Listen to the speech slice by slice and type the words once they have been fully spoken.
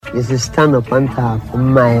is to stand up and talk for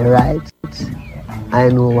my rights. I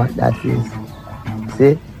know what that is.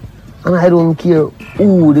 See? And I don't care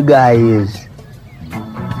who the guy is.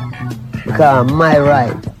 Because my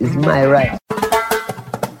right is my right.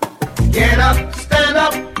 Get up, stand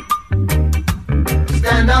up.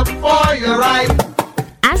 Stand up for your right.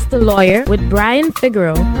 Ask the Lawyer with Brian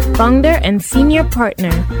Figueroa, founder and senior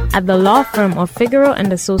partner at the law firm of Figueroa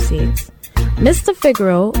and Associates. Mr.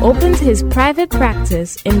 Figueroa opened his private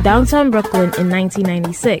practice in downtown Brooklyn in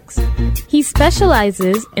 1996. He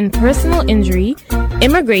specializes in personal injury,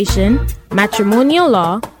 immigration, matrimonial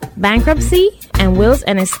law, bankruptcy, and wills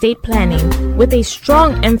and estate planning, with a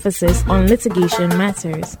strong emphasis on litigation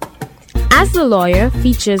matters. Ask the Lawyer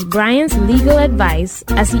features Brian's legal advice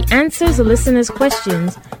as he answers the listeners'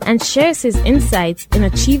 questions and shares his insights in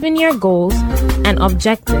achieving your goals and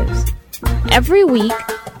objectives. Every week,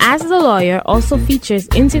 Ask the Lawyer also features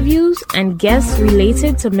interviews and guests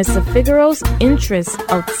related to Mr. Figueroa's interests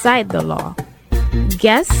outside the law.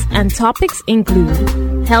 Guests and topics include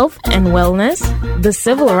health and wellness, the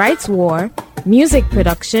civil rights war, music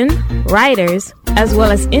production, writers, as well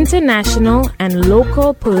as international and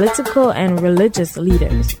local political and religious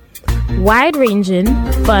leaders. Wide-ranging,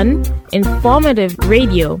 fun, informative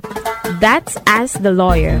radio. That's Ask the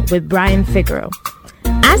Lawyer with Brian Figueroa.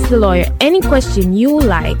 Ask the Lawyer any question you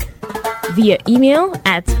like via email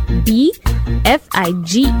at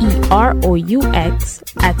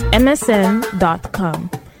bfigeroux@msn.com.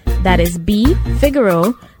 That is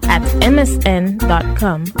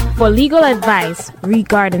bfigueroa@msn.com for legal advice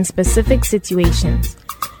regarding specific situations.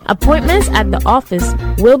 Appointments at the office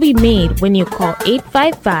will be made when you call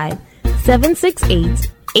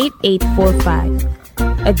 855-768-8845.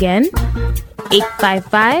 Again,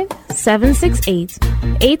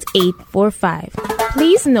 855-768-8845.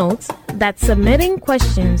 Please note that submitting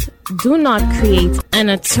questions do not create an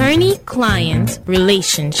attorney-client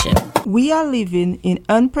relationship. We are living in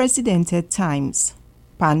unprecedented times.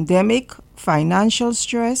 Pandemic, financial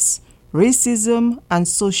stress, racism, and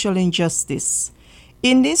social injustice.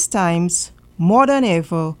 In these times, more than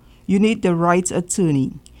ever, you need the right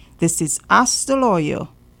attorney. This is Ask the Lawyer.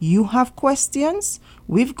 You have questions?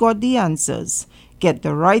 We've got the answers. Get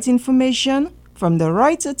the right information from the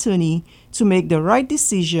right attorney to make the right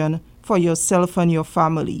decision for yourself and your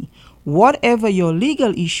family, whatever your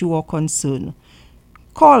legal issue or concern.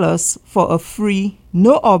 Call us for a free,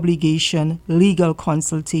 no obligation legal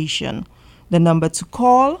consultation. The number to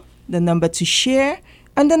call, the number to share,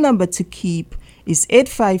 and the number to keep is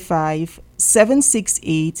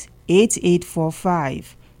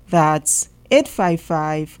 855-768-8845. That's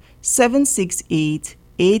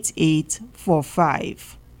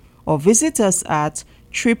 855-768-8845. Or visit us at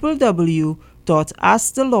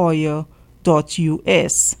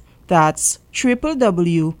www.askthelawyer.us. That's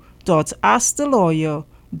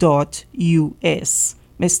www.askthelawyer.us.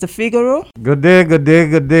 Mr. Figueroa? Good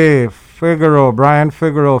day. Figueroa, Brian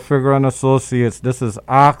Figueroa, Figueroa and Associates. This is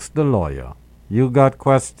Ask the Lawyer. You got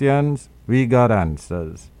questions, we got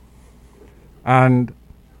answers. And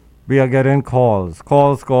we are getting calls.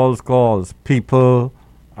 People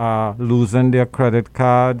are losing their credit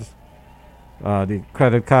cards. The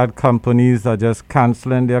credit card companies are just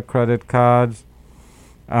canceling their credit cards.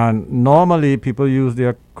 And normally people use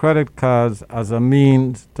their credit cards as a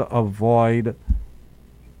means to avoid,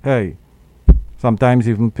 sometimes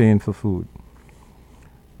even paying for food.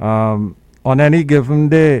 On any given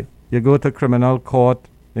day, you go to criminal court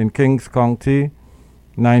in Kings County,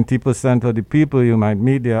 90% of the people you might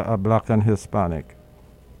meet there are black and Hispanic.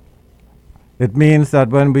 It means that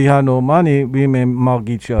when we have no money, we may mug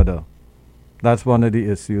each other. That's one of the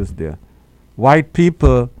issues there. White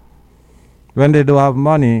people, when they don't have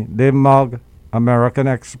money, they mug American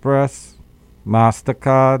Express,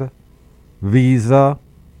 MasterCard, Visa.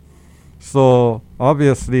 So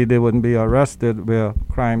obviously they wouldn't be arrested where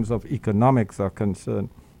crimes of economics are concerned.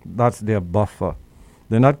 That's their buffer.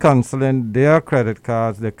 They're not canceling their credit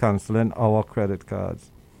cards, they're canceling our credit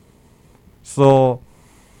cards. So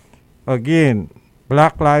again,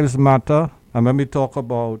 Black Lives Matter, and when we talk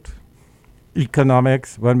about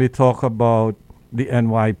economics, when we talk about the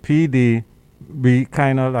NYPD, we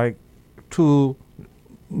kind of like too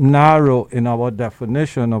narrow in our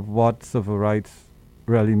definition of what civil rights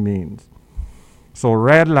really means. So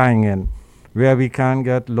redlining, where we can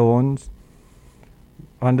get loans.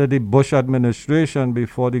 Under the Bush administration,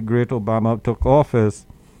 before the great Obama took office,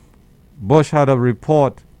 Bush had a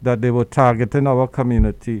report that they were targeting our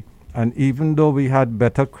community. And even though we had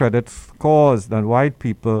better credit scores than white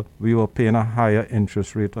people, we were paying a higher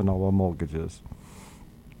interest rate on our mortgages.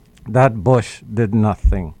 That Bush did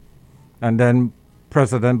nothing. And then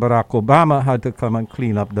President Barack Obama had to come and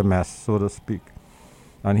clean up the mess, so to speak.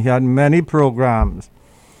 And he had many programs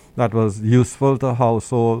that was useful to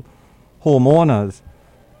household homeowners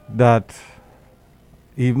that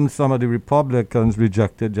even some of the Republicans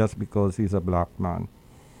rejected just because he's a black man.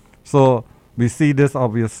 So we see this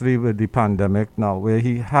obviously with the pandemic now, where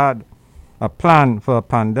he had a plan for a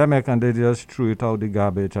pandemic and they just threw it out the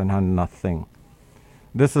garbage and had nothing.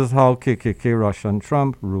 This is how KKK, Russian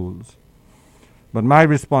Trump rules. But my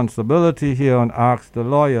responsibility here on Ask the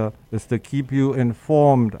Lawyer is to keep you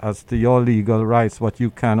informed as to your legal rights, what you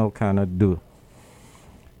can or cannot do.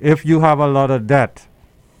 If you have a lot of debt,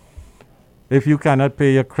 if you cannot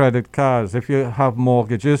pay your credit cards, if you have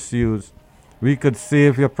mortgage issues, we could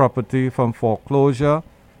save your property from foreclosure.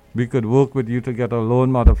 We could work with you to get a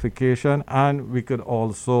loan modification, and we could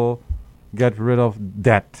also get rid of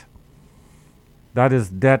debt. That is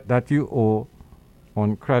debt that you owe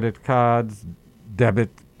on credit cards, debit,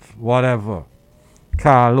 whatever.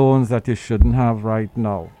 Car loans that you shouldn't have right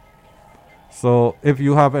now. So if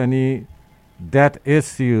you have any debt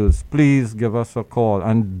issues, please give us a call,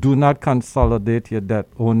 and do not consolidate your debt.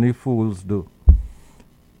 Only fools do.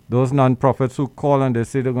 Those non-profits who call and they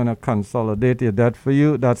say they're going to consolidate your debt for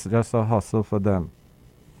you, that's just a hustle for them.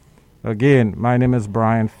 Again, my name is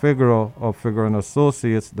Brian Figueroa of Figueroa &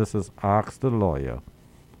 Associates. This is Ask the Lawyer.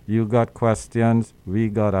 You got questions, we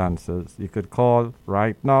got answers. You could call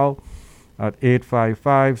right now at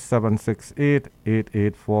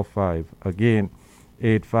 855-768-8845. Again,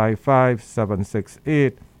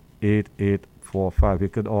 855-768-8845. You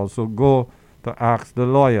could also go to Ask the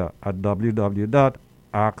Lawyer at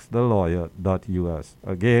www.askthelawyer.us.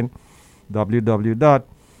 Again,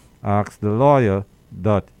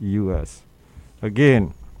 www.askthelawyer.us.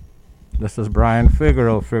 Again, this is Brian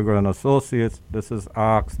Figueroa, Figueroa & Associates. This is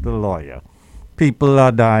Ask the Lawyer. People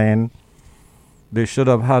are dying. They should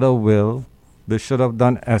have had a will. They should have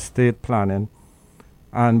done estate planning.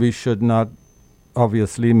 And we should not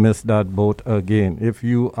obviously miss that boat again. If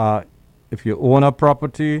you own a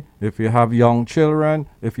property, if you have young children,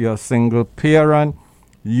 if you're a single parent,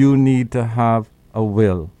 you need to have a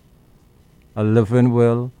will, a living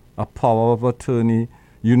will, a power of attorney.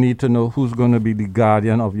 You need to know who's going to be the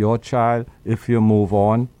guardian of your child if you move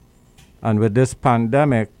on. And with this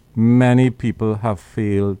pandemic, many people have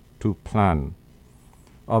failed to plan.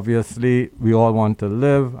 Obviously, we all want to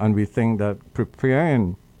live, and we think that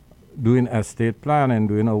preparing, doing estate planning,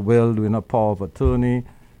 doing a will, doing a power of attorney,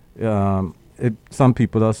 some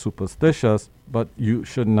people are superstitious, but you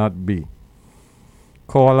should not be.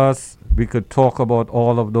 Call us. We could talk about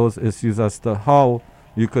all of those issues as to how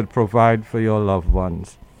you could provide for your loved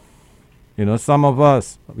ones. You know, some of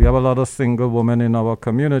us, we have a lot of single women in our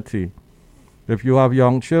community. If you have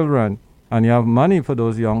young children and you have money for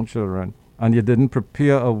those young children and you didn't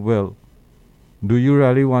prepare a will, do you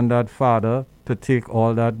really want that father to take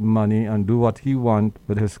all that money and do what he wants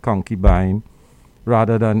with his concubine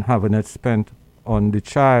rather than having it spent on the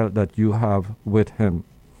child that you have with him?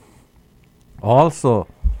 Also,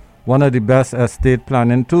 one of the best estate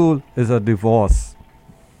planning tools is a divorce.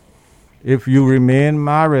 If you remain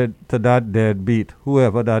married to that deadbeat,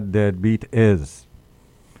 whoever that deadbeat is,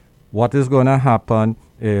 what is going to happen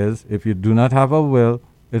is, if you do not have a will,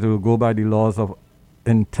 it will go by the laws of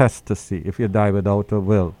intestacy if you die without a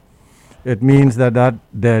will. It means that that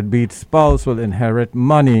deadbeat spouse will inherit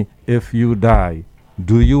money if you die.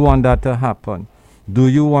 Do you want that to happen? Do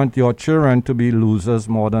you want your children to be losers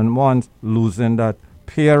more than once, losing that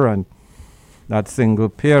parent, that single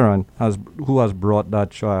parent who has brought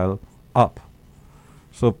that child up?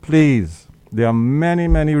 So please, there are many,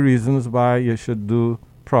 many reasons why you should do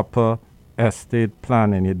proper estate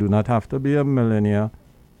planning. You do not have to be a millionaire.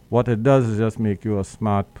 What it does is just make you a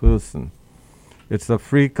smart person. It's a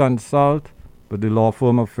free consult with the law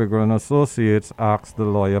firm of Figueroa & Associates Ask the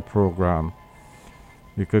Lawyer program.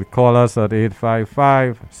 You could call us at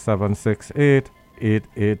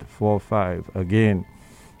 855-768-8845. Again,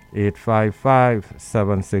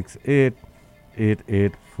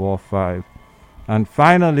 855-768-8845. And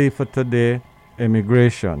finally for today,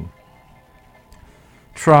 immigration.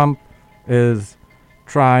 Trump is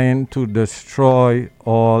trying to destroy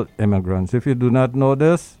all immigrants. If you do not know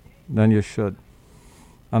this, then you should.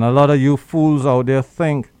 And a lot of you fools out there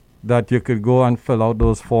think that you could go and fill out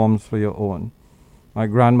those forms for your own. My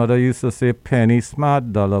grandmother used to say, penny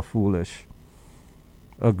smart, dollar foolish.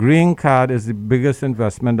 A green card is the biggest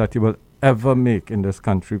investment that you will ever make in this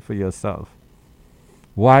country for yourself.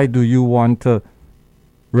 Why do you want to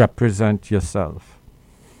represent yourself?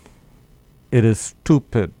 It is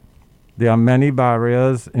stupid. There are many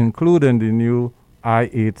barriers, including the new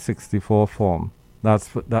I-864 form.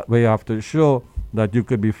 That way you have to show that you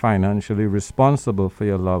could be financially responsible for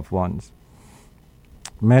your loved ones.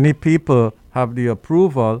 Many people have the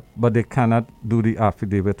approval, but they cannot do the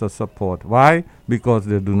affidavit of support. Why? Because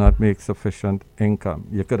they do not make sufficient income.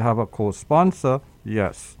 You could have a co-sponsor,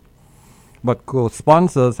 yes, but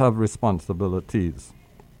co-sponsors have responsibilities.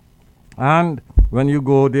 And when you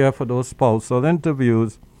go there for those spousal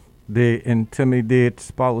interviews, they intimidate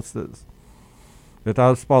spouses. It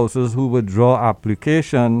has spouses who withdraw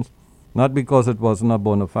applications, not because it wasn't a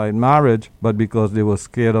bona fide marriage, but because they were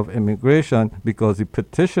scared of immigration, because the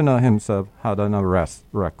petitioner himself had an arrest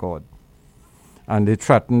record. And they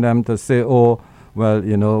threatened them to say, oh, well,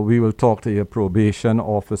 we will talk to your probation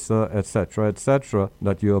officer, etc.,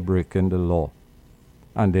 that you are breaking the law.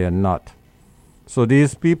 And they are not. So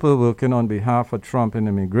these people working on behalf of Trump in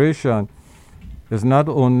immigration is not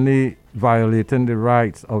only violating the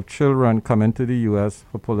rights of children coming to the U.S.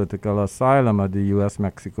 for political asylum at the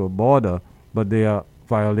U.S.-Mexico border, but they are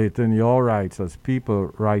violating your rights as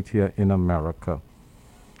people right here in America.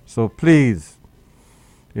 So please,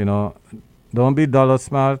 don't be dollar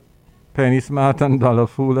smart, penny smart, and dollar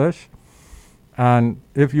foolish. And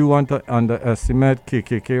if you want to underestimate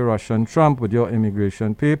KKK Russian Trump with your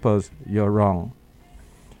immigration papers, you're wrong.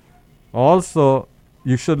 Also,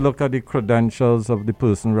 you should look at the credentials of the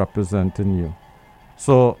person representing you.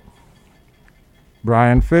 So,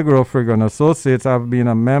 Brian Figueroa, Figueroa & Associates, I've been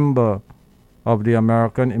a member of the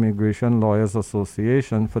American Immigration Lawyers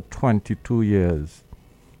Association for 22 years.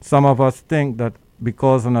 Some of us think that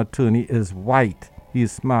because an attorney is white,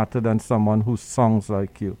 he's smarter than someone who sounds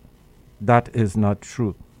like you. That is not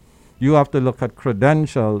true. You have to look at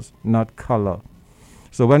credentials, not color.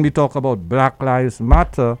 So when we talk about Black Lives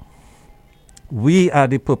Matter, we are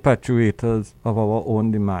the perpetuators of our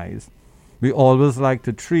own demise. We always like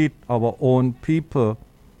to treat our own people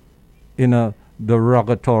in a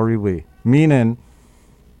derogatory way, meaning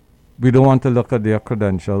we don't want to look at their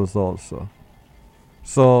credentials also.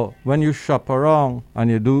 So when you shop around and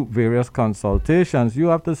you do various consultations, you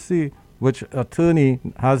have to see which attorney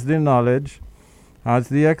has the knowledge, has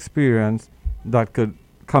the experience that could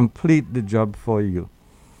complete the job for you,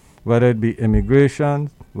 whether it be immigration,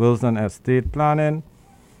 wills and estate planning,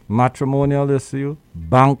 matrimonial issue,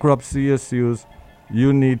 bankruptcy issues.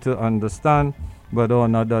 You need to understand whether or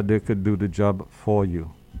not that they could do the job for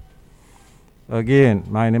you. Again,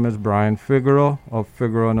 my name is Brian Figueroa of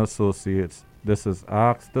Figueroa & Associates. This is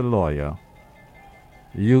Ask the Lawyer.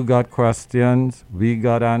 You got questions, we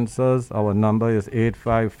got answers. Our number is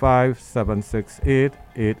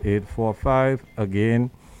 855-768-8845.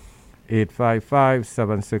 Again,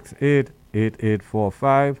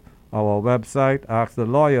 855-768-8845. Our website, Ask the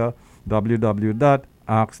Lawyer,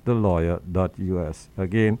 www.askthelawyer.us.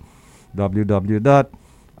 Again,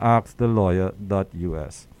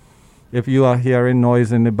 www.askthelawyer.us. If you are hearing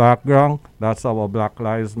noise in the background, that's our Black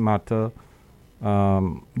Lives Matter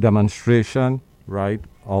demonstration right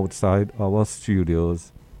outside our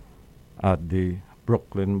studios at the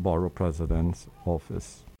Brooklyn Borough President's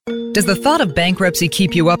office. Does the thought of bankruptcy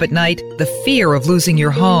keep you up at night? The fear of losing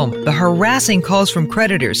your home, the harassing calls from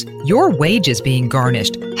creditors, your wages being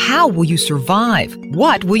garnished. How will you survive?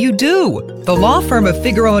 What will you do? The law firm of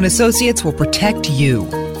Figueroa & Associates will protect you.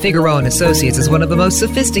 Figueroa & Associates is one of the most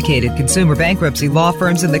sophisticated consumer bankruptcy law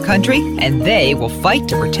firms in the country, and they will fight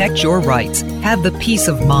to protect your rights. Have the peace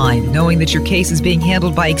of mind knowing that your case is being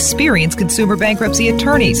handled by experienced consumer bankruptcy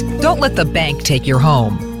attorneys. Don't let the bank take your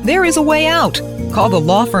home. There is a way out. Call the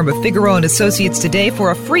law firm of Figueroa & Associates today for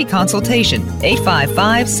a free consultation.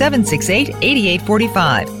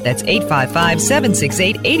 855-768-8845. That's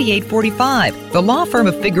 855-768-8845. The law firm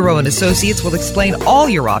of Figueroa & Associates will explain all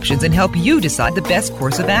your options and help you decide the best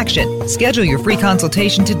course of action. Schedule your free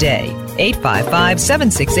consultation today.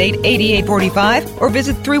 855-768-8845 or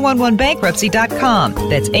visit 311bankruptcy.com.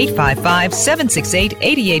 That's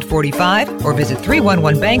 855-768-8845 or visit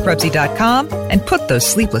 311bankruptcy.com and put those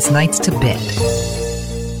sleepless nights to bed.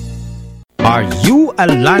 Are you a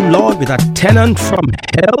landlord with a tenant from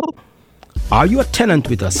hell? Are you a tenant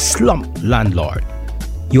with a slump landlord?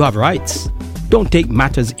 You have rights. Don't take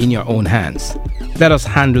matters in your own hands. Let us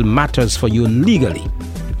handle matters for you legally.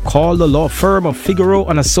 Call the law firm of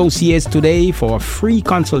Figueroa & Associates today for a free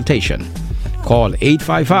consultation. Call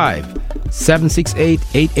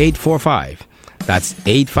 855-768-8845. That's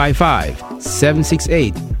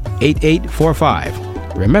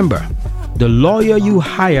 855-768-8845. Remember, the lawyer you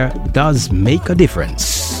hire does make a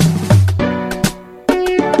difference.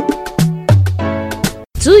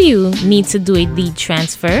 Do you need to do a deed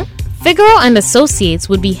transfer? Figueroa & Associates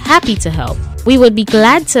would be happy to help. We would be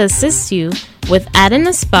glad to assist you with adding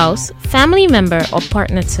a spouse, family member, or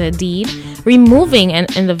partner to a deed, removing an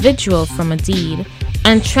individual from a deed,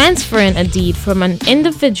 and transferring a deed from an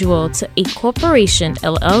individual to a corporation,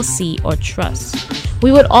 LLC, or trust.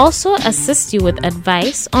 We would also assist you with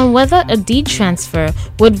advice on whether a deed transfer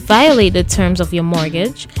would violate the terms of your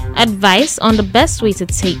mortgage, advice on the best way to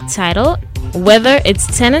take title, whether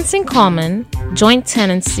it's tenants in common, joint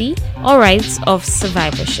tenancy, or rights of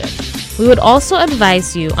survivorship. We would also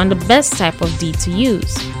advise you on the best type of deed to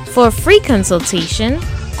use. For a free consultation,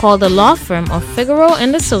 call the law firm of Figueroa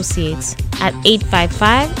and Associates at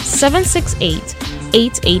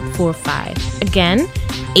 855-768-8845. Again,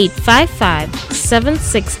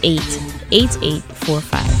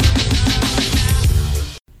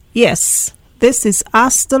 855-768-8845. Yes, this is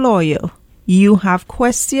Ask the Lawyer. You have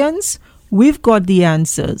questions? We've got the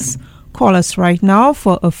answers. Call us right now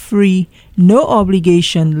for a free, no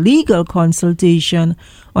obligation legal consultation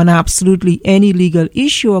on absolutely any legal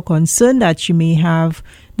issue or concern that you may have.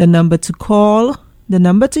 The number to call, the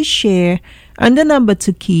number to share, and the number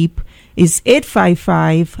to keep is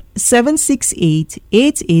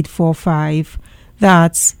 855-768-8845.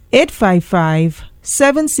 That's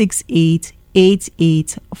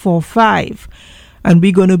 855-768-8845. And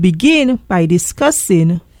we're going to begin by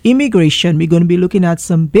discussing immigration. We're going to be looking at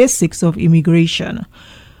some basics of immigration.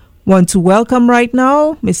 Want to welcome right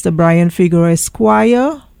now Mr. Brian Figueroa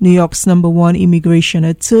Esquire, New York's #1 immigration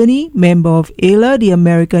attorney, member of AILA, the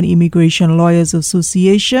American Immigration Lawyers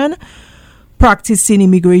Association, practicing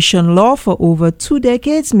immigration law for over 2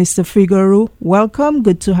 decades. Mr. Figueroa, welcome.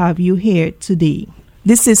 Good to have you here today.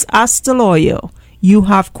 This is Ask the Lawyer. You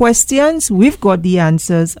have questions, we've got the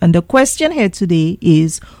answers, and the question here today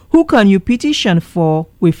is, who can you petition for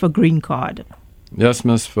with a green card? Yes,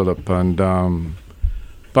 Ms. Phillip, and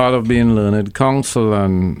part of being learned counsel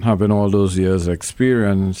and having all those years'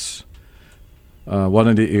 experience, one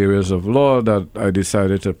of the areas of law that I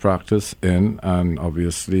decided to practice in, and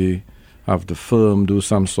obviously have the firm do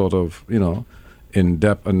some sort of,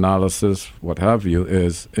 in-depth analysis, what have you,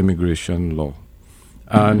 is immigration law.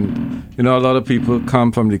 And, a lot of people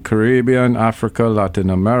come from the Caribbean, Africa, Latin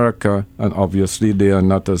America, and obviously they are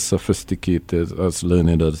not as sophisticated as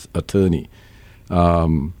learned as attorney.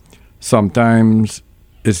 Sometimes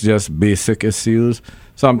it's just basic issues.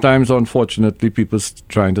 Sometimes, unfortunately, people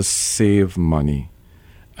trying to save money.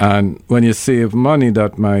 And when you save money,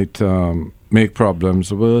 that might make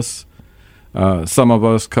problems worse. Some of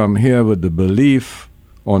us come here with the belief,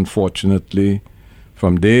 unfortunately,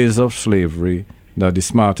 from days of slavery, that the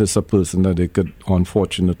smartest a person that they could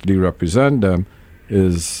unfortunately represent them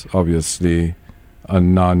is obviously a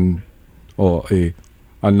non-person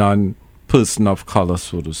of color,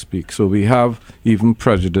 so to speak. So we have even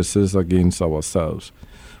prejudices against ourselves.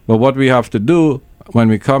 But what we have to do when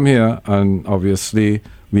we come here, and obviously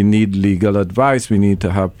we need legal advice, we need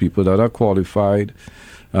to have people that are qualified,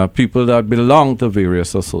 people that belong to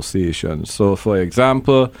various associations. So, for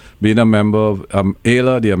example, being a member of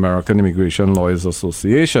AILA, the American Immigration Lawyers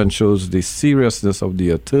Association, shows the seriousness of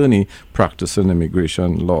the attorney practicing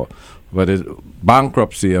immigration law. Whether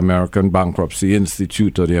bankruptcy, American Bankruptcy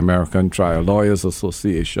Institute, or the American Trial Lawyers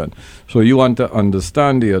Association. So you want to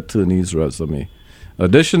understand the attorney's resume.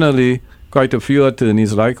 Additionally, quite a few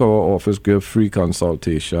attorneys like our office give free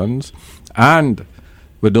consultations, and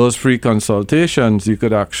with those free consultations, you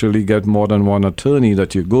could actually get more than one attorney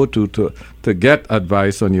that you go to get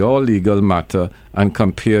advice on your legal matter and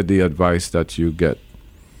compare the advice that you get.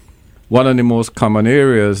 One of the most common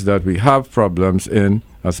areas that we have problems in,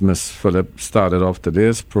 as Ms. Phillip started off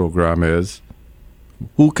today's program, is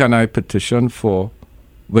who can I petition for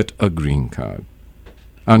with a green card?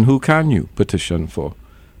 And who can you petition for?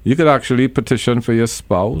 You could actually petition for your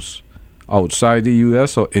spouse outside the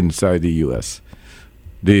U.S. or inside the U.S.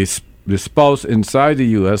 The spouse inside the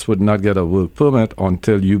U.S. would not get a work permit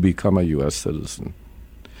until you become a U.S. citizen.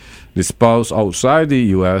 The spouse outside the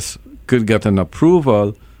U.S. could get an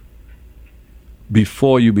approval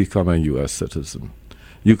before you become a U.S. citizen.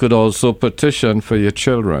 You could also petition for your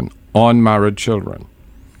children, unmarried children.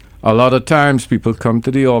 A lot of times people come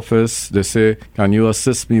to the office, they say, can you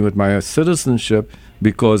assist me with my citizenship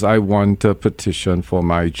because I want to petition for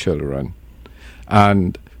my children.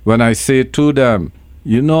 And when I say to them,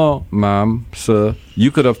 ma'am, sir, you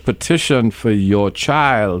could have petitioned for your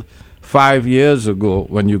child 5 years ago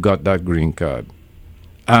when you got that green card.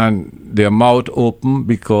 And their mouth open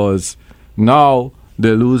because now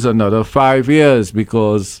they lose another 5 years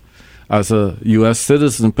because as a U.S.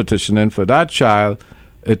 citizen petitioning for that child,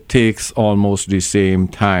 it takes almost the same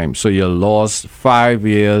time. So you lost 5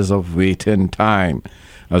 years of waiting time.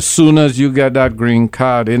 As soon as you get that green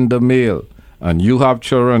card in the mail and you have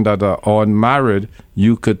children that are unmarried,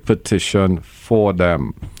 you could petition for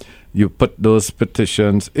them. You put those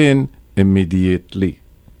petitions in immediately.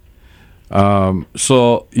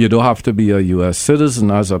 So you don't have to be a U.S.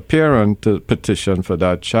 citizen as a parent to petition for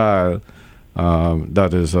that child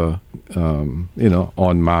that is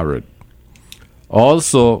unmarried.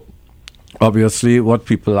 Also, obviously, what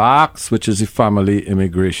people ask, which is the family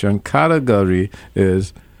immigration category,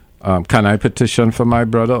 is, can I petition for my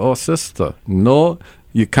brother or sister? No,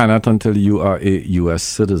 you cannot until you are a U.S.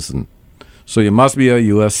 citizen. So you must be a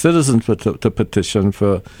U.S. citizen to petition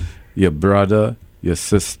for your brother, your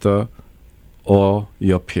sister, or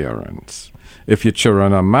your parents. If your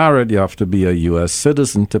children are married, you have to be a U.S.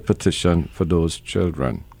 citizen to petition for those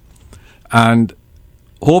children. And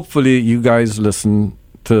hopefully you guys listen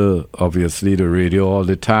to, obviously, the radio all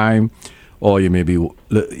the time, or you may be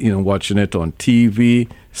watching it on TV,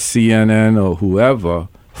 CNN or whoever,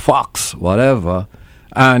 Fox, whatever,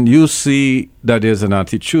 and you see that there's an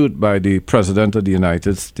attitude by the President of the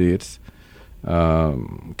United States,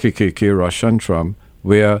 KKK Russian Trump,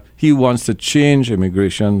 where he wants to change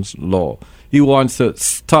immigration law. He wants to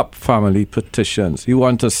stop family petitions. He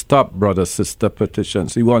wants to stop brother-sister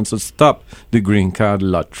petitions. He wants to stop the green card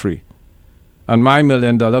lottery. And my $1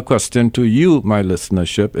 million question to you, my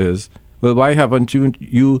listenership, is, well, why haven't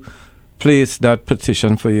you placed that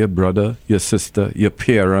petition for your brother, your sister, your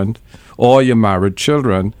parent, or your married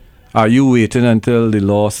children? Are you waiting until the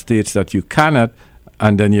law states that you cannot,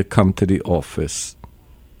 and then you come to the office?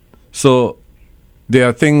 So there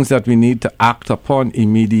are things that we need to act upon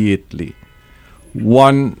immediately.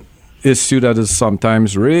 One issue that is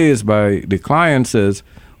sometimes raised by the clients is,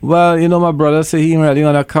 well, my brother say he really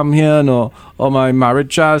want to come here, no, or my married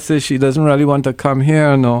child says she doesn't really want to come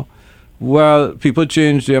here, no. Well, people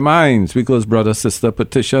change their minds because brother-sister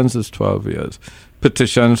petitions is 12 years.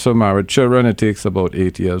 Petitions for married children, it takes about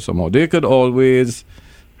 8 years or more. They could always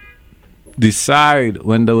decide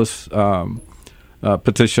when those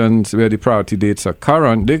petitions where the priority dates are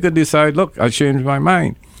current, they could decide, look, I changed my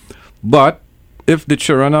mind. But if the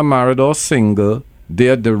children are married or single,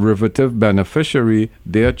 their derivative beneficiary,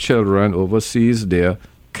 their children overseas there,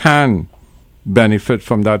 can benefit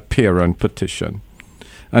from that parent petition.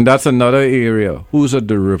 And that's another area. Who's a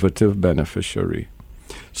derivative beneficiary?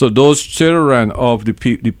 So those children of the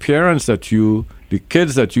parents the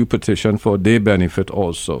kids that you petition for, they benefit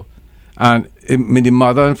also. And the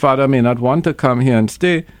mother and father may not want to come here and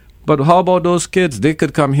stay, but how about those kids? They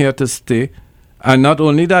could come here to stay. And not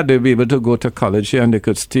only that, they'll be able to go to college here and they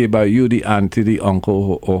could stay by you, the auntie, the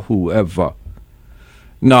uncle, or whoever.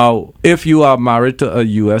 Now, if you are married to a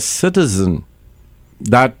U.S. citizen,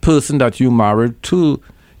 that person that you married to,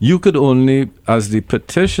 you could only, as the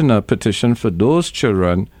petitioner, petition for those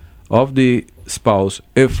children of the spouse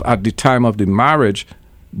if at the time of the marriage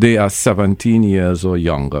they are 17 years or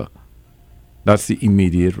younger. That's the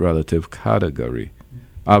immediate relative category.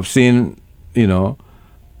 I've seen,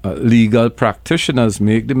 legal practitioners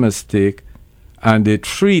make the mistake and they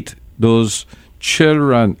treat those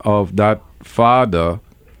children of that father,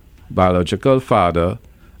 biological father,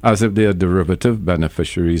 as if they are derivative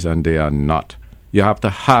beneficiaries, and they are not. You have to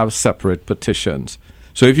have separate petitions.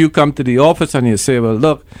 So if you come to the office and you say, well,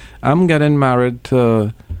 look, I'm getting married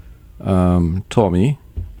to Tommy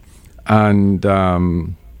and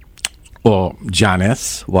or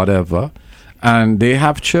Janice, whatever, and they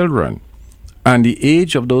have children. And the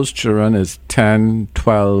age of those children is 10,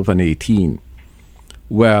 12, and 18.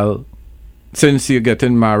 Well, since you're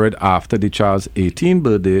getting married after the child's 18th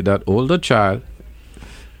birthday, that older child,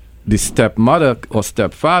 the stepmother or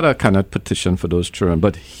stepfather cannot petition for those children,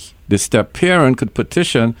 but the step-parent could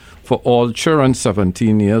petition for all children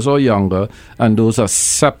 17 years or younger, and those are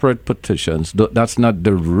separate petitions. That's not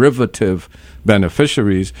derivative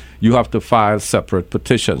beneficiaries. You have to file separate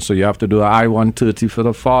petitions. So you have to do an I-130 for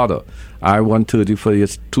the father, I-130 for your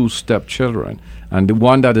two stepchildren. And the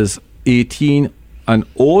one that is 18 and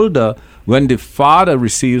older, when the father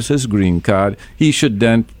receives his green card, he should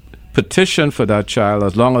then petition for that child,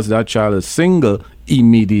 as long as that child is single,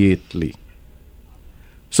 immediately.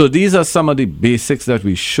 So these are some of the basics that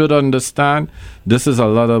we should understand. There's a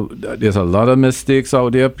lot of mistakes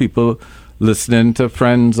out there. People listening to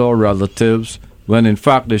friends or relatives when in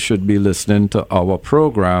fact they should be listening to our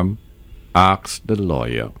program, Ask the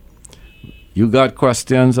Lawyer. You got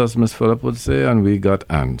questions, as Ms. Phillip would say, and we got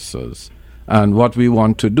answers. And what we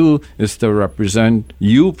want to do is to represent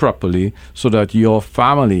you properly so that your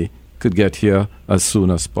family could get here as soon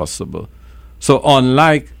as possible. So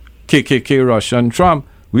unlike KKK Russian Trump,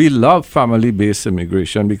 We love family-based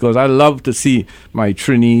immigration because I love to see my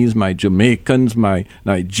Trinis, my Jamaicans, my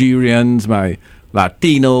Nigerians, my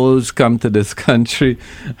Latinos come to this country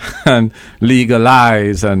and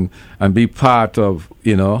legalize and be part of,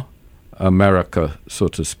 America, so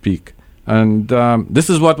to speak. And this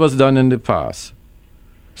is what was done in the past.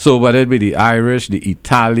 So whether it be the Irish, the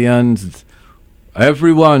Italians,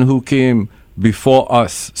 everyone who came before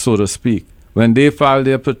us, so to speak, when they filed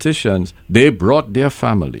their petitions, they brought their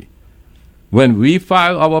family. When we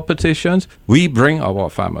file our petitions, we bring our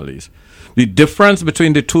families. The difference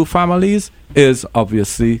between the two families is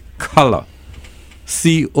obviously color.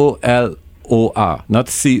 C-O-L-O-R, not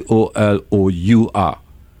C-O-L-O-U-R,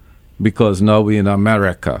 because now we're in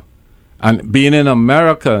America. And being in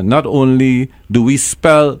America, not only do we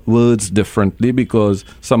spell words differently because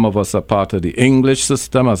some of us are part of the English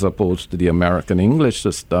system as opposed to the American English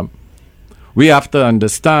system, we have to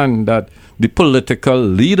understand that the political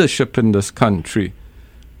leadership in this country,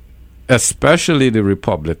 especially the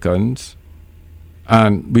Republicans,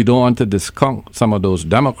 and we don't want to discount some of those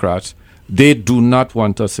Democrats, they do not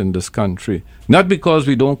want us in this country. Not because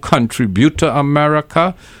we don't contribute to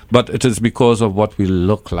America, but it is because of what we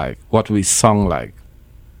look like, what we sound like.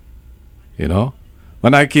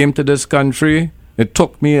 When I came to this country, it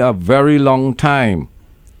took me a very long time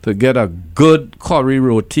to get a good curry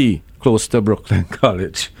roti close to Brooklyn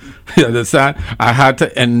College. You understand? I had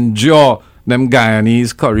to endure them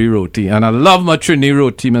Guyanese curry roti. And I love my Trini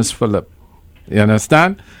roti, Miss Phillip. You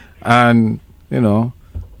understand? And, so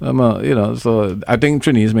I think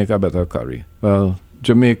Trinis make a better curry. Well,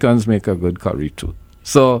 Jamaicans make a good curry too.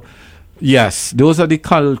 So, yes, those are the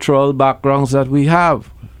cultural backgrounds that we have.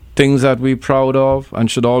 Things that we're proud of and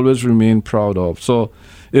should always remain proud of. So,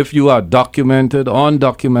 if you are documented,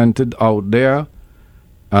 undocumented out there,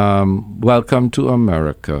 welcome to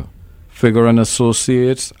America. Figure and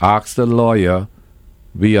Associates, ask the lawyer.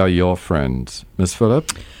 We are your friends. Miss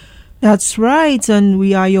Phillip? That's right, and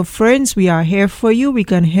we are your friends. We are here for you. We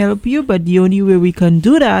can help you, but the only way we can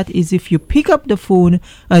do that is if you pick up the phone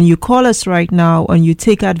and you call us right now and you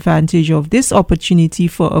take advantage of this opportunity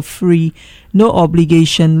for a free, no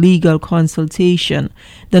obligation legal consultation.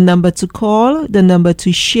 The number to call, the number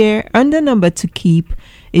to share, and the number to keep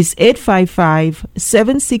is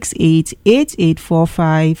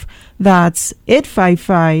 855-768-8845. That's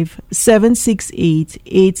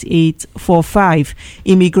 855-768-8845.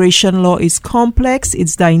 Immigration law is complex,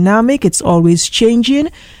 it's dynamic, it's always changing.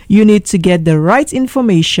 You need to get the right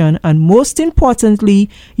information, and most importantly,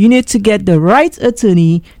 you need to get the right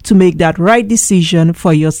attorney to make that right decision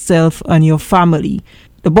for yourself and your family.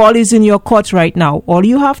 The ball is in your court right now. All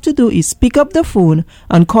you have to do is pick up the phone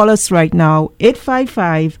and call us right now,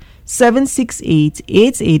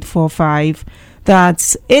 855-768-8845.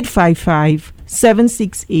 That's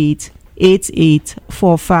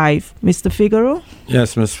 855-768-8845. Mr. Figaro?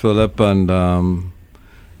 Yes, Ms. Phillip. And,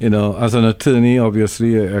 as an attorney,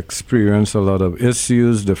 obviously, I experience a lot of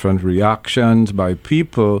issues, different reactions by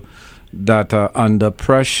people that are under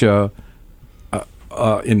pressure,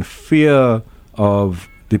 in fear of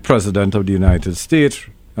the President of the United States,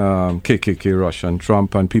 KKK, Russian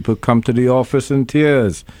Trump, and people come to the office in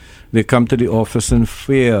tears. They come to the office in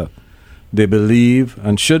fear. They believe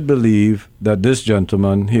and should believe that this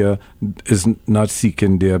gentleman here is not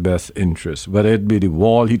seeking their best interest, whether it be the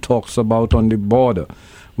wall he talks about on the border,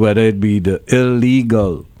 whether it be the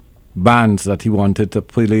illegal bans that he wanted to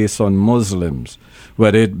place on Muslims,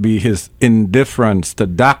 whether it be his indifference to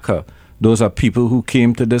DACA. Those are people who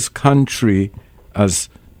came to this country as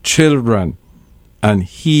children, and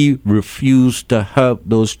he refused to help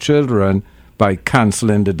those children by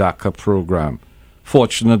canceling the DACA program.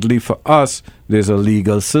 Fortunately for us, there's a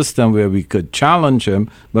legal system where we could challenge him,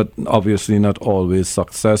 but obviously not always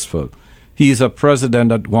successful. He's a president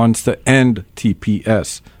that wants to end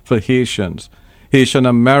TPS for Haitians. Haitian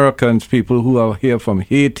Americans, people who are here from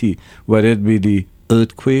Haiti, whether it be the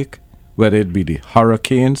earthquake, whether it be the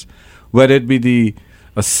hurricanes, whether it be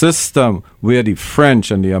a system where the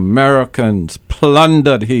French and the Americans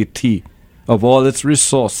plundered Haiti of all its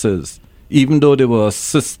resources, even though they were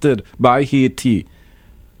assisted by Haiti,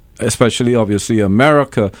 especially obviously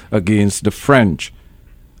America against the French.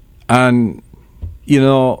 And,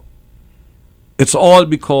 it's all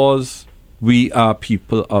because we are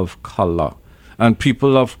people of color. And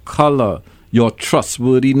people of color, your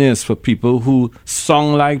trustworthiness for people who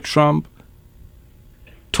song like Trump,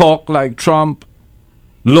 talk like Trump,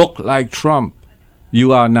 look like Trump,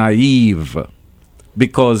 you are naive.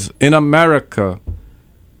 Because in America,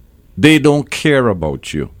 they don't care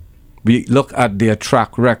about you. We look at their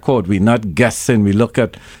track record. We're not guessing. We look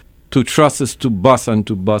at To trust is to bust, and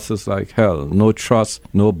to bust is like hell. No trust,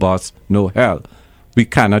 no bust, no hell. We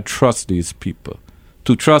cannot trust these people.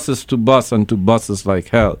 To trust is to bust, and to bust is like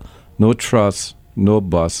hell. No trust, no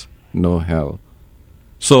bust, no hell.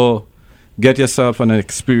 So get yourself an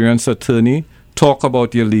experienced attorney. Talk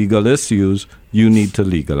about your legal issues. You need to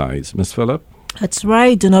legalize. Ms. Phillip? That's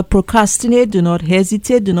right. Do not procrastinate. Do not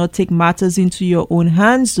hesitate. Do not take matters into your own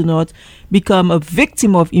hands. Do not become a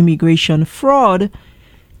victim of immigration fraud.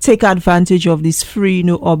 Take advantage of this free,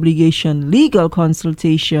 no obligation legal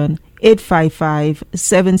consultation.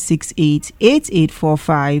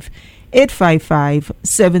 855-768-8845.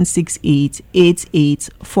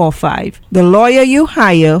 855-768-8845. The lawyer you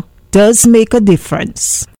hire does make a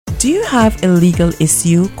difference. Do you have a legal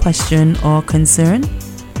issue, question, or concern?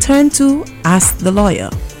 Turn to Ask the Lawyer.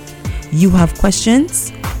 You have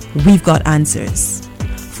questions? We've got answers.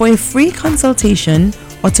 For a free consultation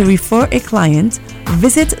or to refer a client,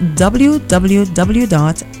 visit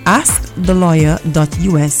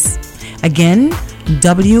www.askthelawyer.us. Again,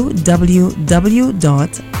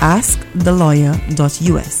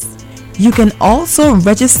 www.askthelawyer.us. You can also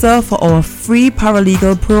register for our free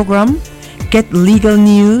paralegal program, get legal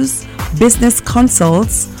news, business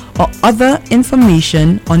consults, or other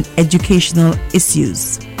information on educational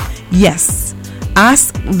issues. Yes,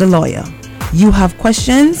 Ask the Lawyer. You have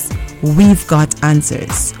questions? We've got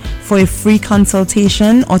answers. For a free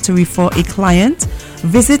consultation or to refer a client,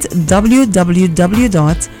 visit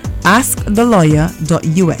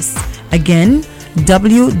www.askthelawyer.us. Again,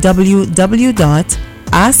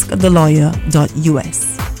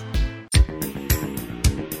 www.askthelawyer.us.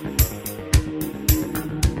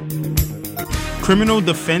 Criminal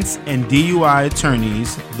defense and DUI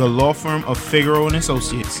attorneys, the law firm of Figaro and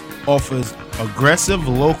Associates, offers aggressive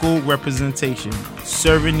local representation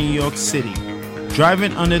serving New York City.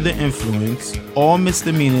 Driving under the influence, all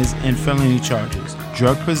misdemeanors and felony charges,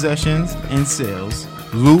 drug possessions and sales,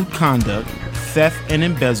 lewd conduct, theft and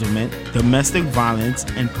embezzlement, domestic violence,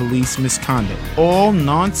 and police misconduct. All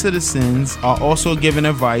non-citizens are also given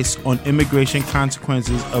advice on immigration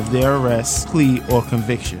consequences of their arrest, plea, or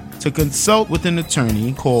conviction. To consult with an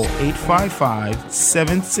attorney, call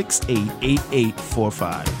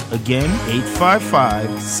 855-768-8845. Again,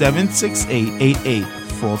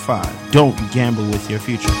 855-768-8845. Don't gamble with your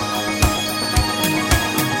future.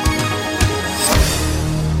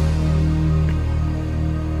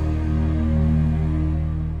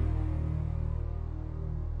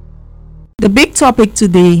 The big topic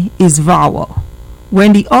today is VAWA.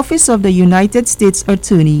 When the Office of the United States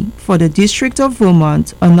Attorney for the District of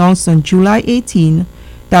Vermont announced on July 18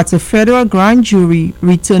 that a federal grand jury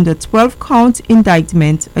returned a 12-count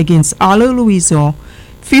indictment against Arlo Louison,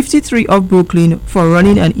 53 of Brooklyn, for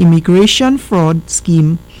running an immigration fraud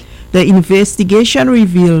scheme, the investigation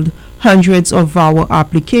revealed hundreds of VAWA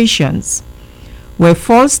applications, where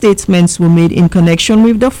false statements were made in connection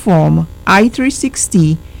with the Form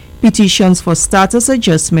I-360 petitions for status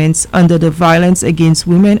adjustments under the Violence Against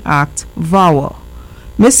Women Act, VAWA.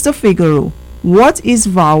 Mr. Figaro, what is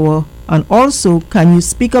VAWA, and also can you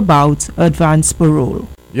speak about advance parole?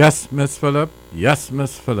 Yes, Ms. Phillip. Yes,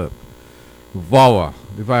 Ms. Phillip. VAWA,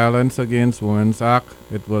 the Violence Against Women Act,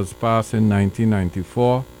 it was passed in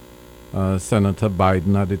 1994. Senator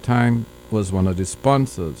Biden at the time was one of the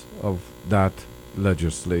sponsors of that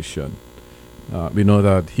legislation. We know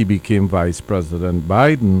that he became Vice President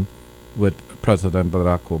Biden with President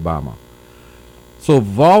Barack Obama. So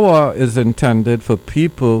VAWA is intended for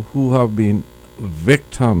people who have been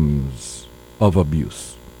victims of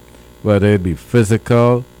abuse, whether it be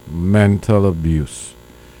physical, mental abuse.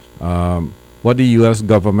 What the U.S.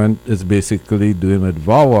 government is basically doing with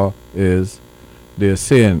VAWA is they're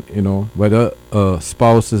saying, whether a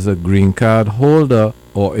spouse is a green card holder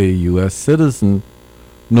or a U.S. citizen,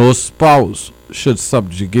 no spouse should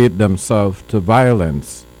subjugate themselves to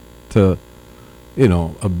violence, to,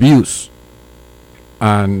 abuse,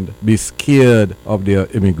 and be scared of their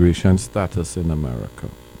immigration status in America.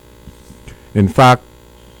 In fact,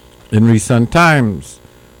 in recent times,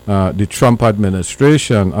 the Trump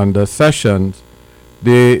administration under Sessions,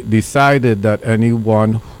 they decided that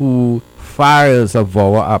anyone who files a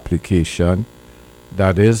VAWA application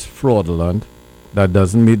that is fraudulent, that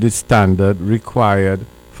doesn't meet the standard required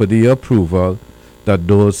for the approval, that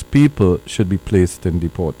those people should be placed in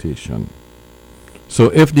deportation. So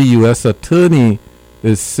if the U.S. attorney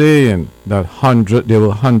is saying that there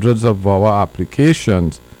were hundreds of VAWA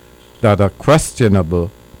applications that are questionable,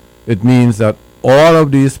 it means that all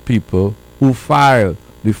of these people who file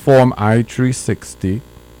the Form I-360,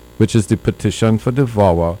 which is the petition for the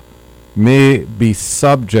VAWA, may be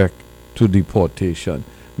subject to deportation,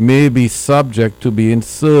 may be subject to being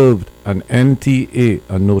served an NTA,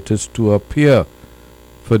 a notice to appear,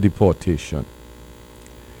 for deportation.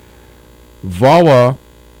 VAWA,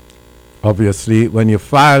 obviously, when you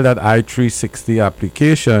file that I-360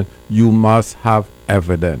 application, you must have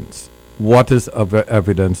evidence. What is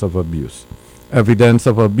evidence of abuse? Evidence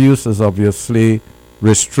of abuse is obviously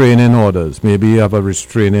restraining orders. Maybe you have a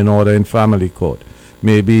restraining order in family court.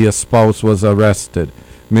 Maybe your spouse was arrested.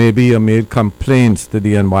 Maybe you made complaints to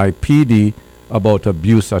the NYPD about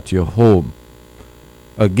abuse at your home.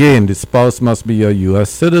 Again, the spouse must be a U.S.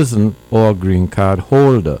 citizen or a green card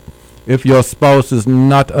holder. If your spouse is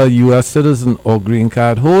not a U.S. citizen or green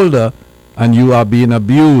card holder and you are being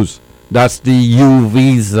abused, that's the U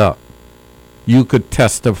visa. You could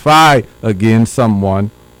testify against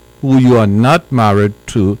someone who you are not married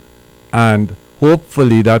to, and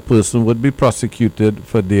hopefully that person would be prosecuted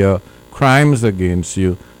for their crimes against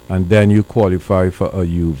you, and then you qualify for a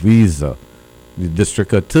U visa. The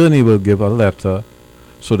district attorney will give a letter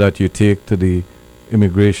so that you take to the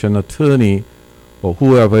immigration attorney or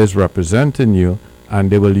whoever is representing you,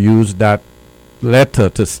 and they will use that letter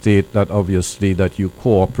to state that obviously that you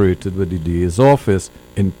cooperated with the DA's office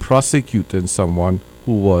in prosecuting someone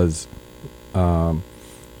who was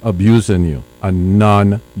abusing you, a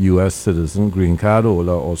non-U.S. citizen, green card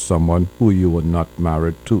holder, or someone who you were not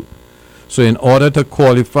married to. So in order to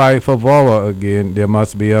qualify for VAWA, again, there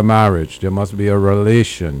must be a marriage, there must be a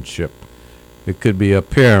relationship. It could be a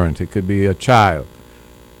parent, it could be a child.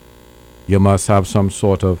 You must have some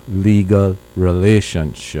sort of legal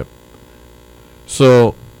relationship.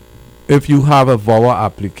 So if you have a VAWA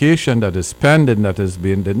application that is pending, that is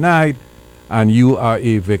being denied, and you are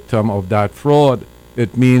a victim of that fraud,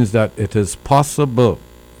 it means that it is possible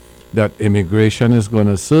that immigration is going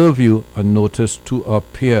to serve you a notice to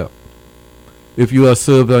appear. If you are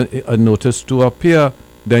served a notice to appear,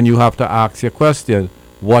 then you have to ask your question,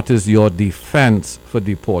 what is your defense for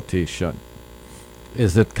deportation?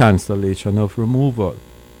 Is it cancellation of removal?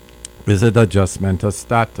 Is it adjustment of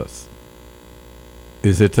status?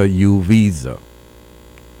 Is it a U visa?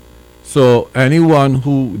 So anyone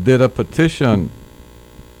who did a petition,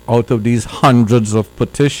 out of these hundreds of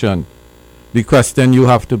petitions, the question you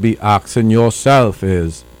have to be asking yourself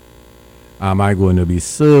is, am I going to be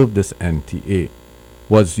served this NTA?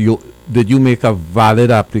 Did you make a valid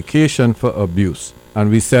application for abuse? And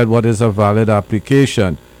we said, what is a valid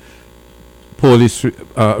application? Police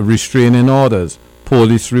restraining orders,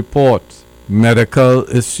 police reports, medical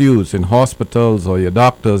issues in hospitals or your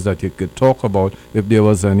doctors that you could talk about if there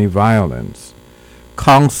was any violence.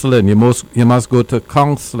 Counseling, you must go to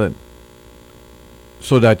counseling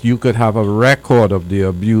so that you could have a record of the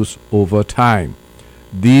abuse over time.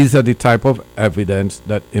 These are the type of evidence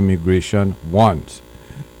that immigration wants.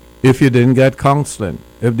 If you didn't get counseling,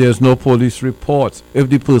 if there's no police reports, if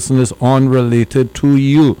the person is unrelated to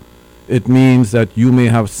you, it means that you may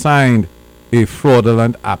have signed a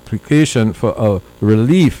fraudulent application for a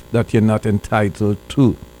relief that you're not entitled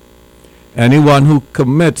to. Anyone who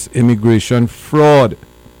commits immigration fraud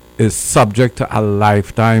is subject to a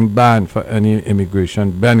lifetime ban for any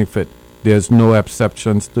immigration benefit. There's no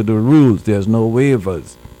exceptions to the rules. There's no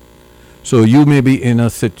waivers. So you may be in a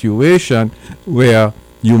situation where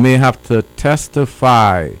you may have to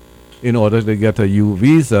testify in order to get a U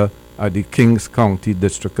visa at the Kings County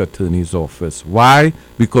District Attorney's Office. Why?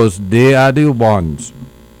 Because they are the ones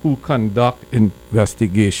who conduct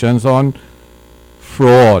investigations on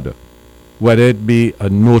fraud, whether it be a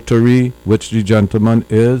notary, which the gentleman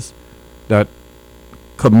is, that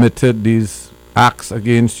committed these acts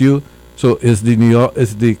against you. So is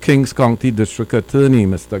the Kings County District Attorney,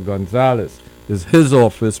 Mr. Gonzalez, is his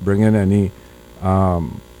office bringing any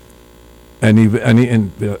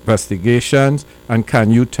investigations, and can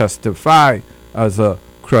you testify as a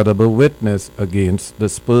credible witness against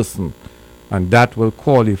this person? And that will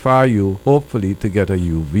qualify you, hopefully, to get a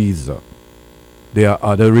U visa. There are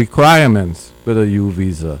other requirements with a U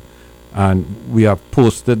visa, and we have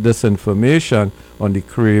posted this information on the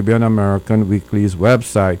Caribbean American Weekly's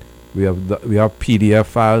website. We have PDF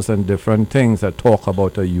files and different things that talk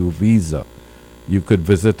about a U visa. You could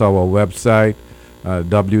visit our website,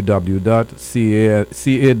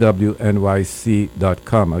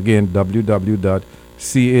 www.cawnyc.com. Again,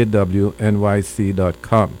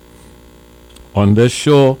 www.cawnyc.com. On this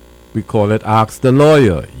show, we call it Ask the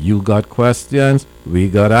Lawyer. You got questions, we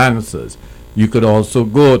got answers. You could also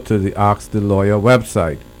go to the Ask the Lawyer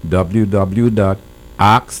website,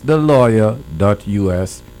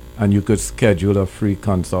 www.askthelawyer.us, and you could schedule a free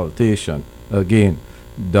consultation. Again,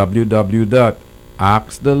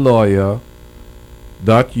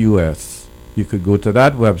 www.askthelawyer.us, You could go to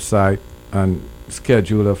that website and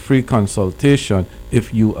schedule a free consultation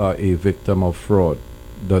if you are a victim of fraud.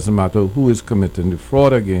 Doesn't matter who is committing the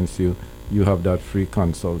fraud against you, you have that free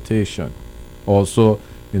consultation. Also,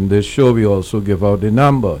 in this show, we also give out the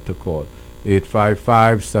number to call,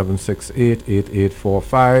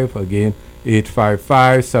 855-768-8845. Again,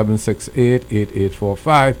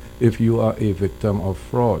 855-768-8845 if you are a victim of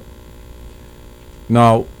fraud.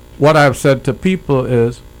 Now, what I've said to people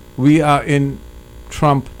is, we are in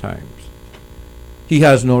Trump times. He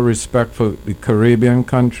has no respect for the Caribbean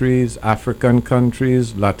countries, African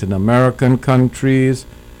countries, Latin American countries.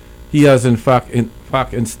 He has in fact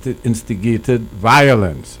instigated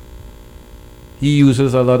violence. He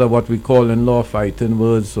uses a lot of what we call in law fighting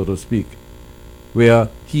words, so to speak, where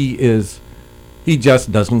he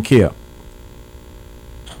just doesn't care.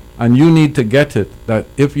 And you need to get it, that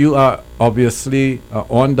if you are obviously an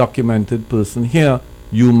undocumented person here,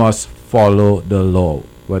 you must follow the law,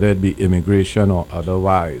 whether it be immigration or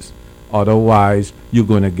otherwise. Otherwise, you're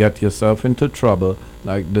going to get yourself into trouble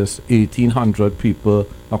like this 1,800 people,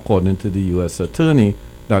 according to the U.S. Attorney,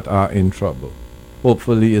 that are in trouble.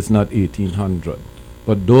 Hopefully it's not 1,800.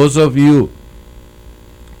 But those of you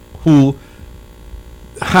who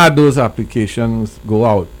had those applications go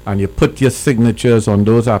out and you put your signatures on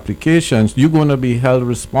those applications, you're going to be held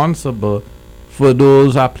responsible for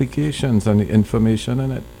those applications and the information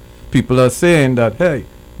in it. People are saying that, hey,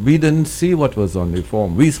 we didn't see what was on the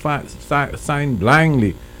form. We signed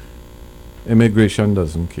blindly. Immigration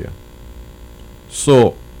doesn't care.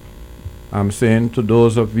 So, I'm saying to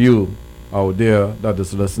those of you out there that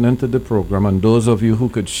is listening to the program, and those of you who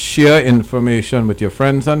could share information with your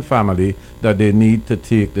friends and family, that they need to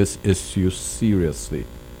take this issue seriously.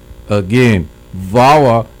 Again,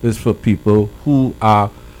 VAWA is for people who are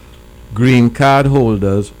green card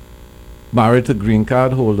holders, married to green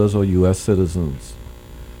card holders or U.S. citizens.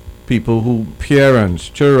 People who parents,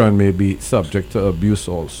 children may be subject to abuse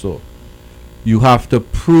also. You have to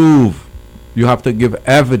prove, you have to give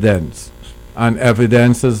evidence, and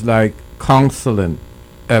evidence is like counseling,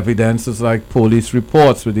 evidence is like police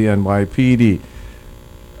reports with the NYPD,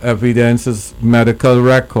 evidence is medical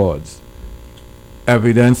records,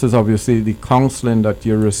 evidence is obviously the counseling that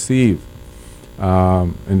you receive.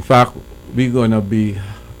 In fact, we're going to be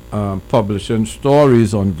publishing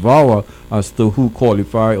stories on VAWA as to who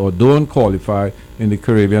qualify or don't qualify in the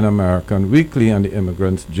Caribbean American Weekly and the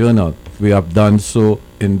Immigrants Journal. We have done so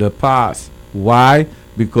in the past. Why?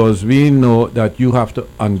 Because we know that you have to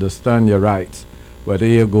understand your rights. Whether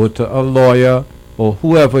you go to a lawyer or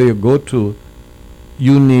whoever you go to,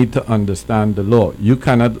 you need to understand the law. You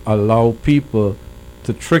cannot allow people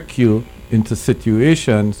to trick you into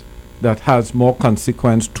situations that has more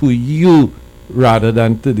consequence to you rather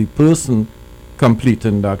than to the person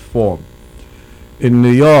completing that form. In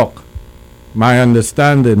New York, my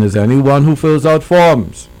understanding is anyone who fills out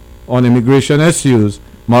forms on immigration issues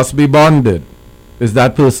must be bonded. Is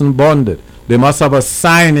that person bonded? They must have a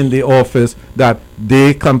sign in the office that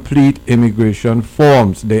they complete immigration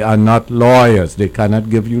forms. They are not lawyers. They cannot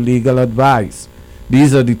give you legal advice.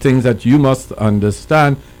 These are the things that you must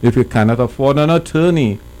understand. If you cannot afford an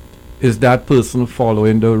attorney, is that person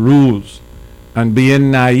following the rules? And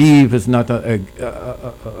being naive is not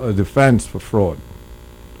a defense for fraud.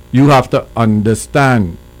 You have to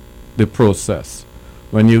understand the process.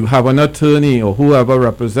 When you have an attorney or whoever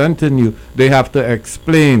representing you, they have to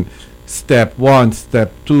explain step 1,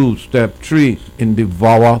 step 2, step 3 in the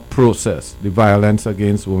VAWA process, the Violence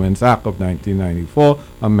Against Women's Act of 1994,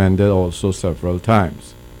 amended also several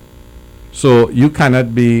times. So you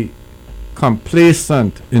cannot be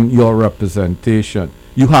complacent in your representation.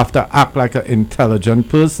 You have to act like an intelligent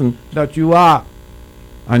person that you are.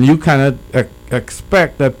 And you cannot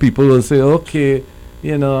expect that people will say, okay,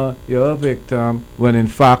 you know, you're a victim, when in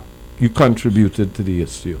fact you contributed to the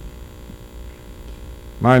issue.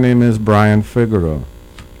 My name is Brian Figueroa.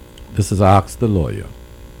 This is Ask the Lawyer.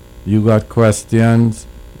 You got questions,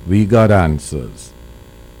 we got answers.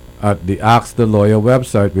 At the Ask the Lawyer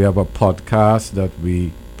website, we have a podcast that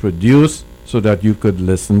we produce so that you could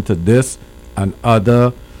listen to this and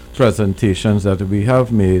other presentations that we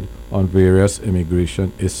have made on various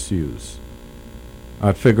immigration issues.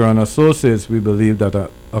 At Figueroa & Associates, we believe that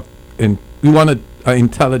we want an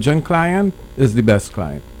intelligent client is the best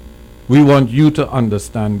client. We want you to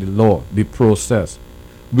understand the law, the process.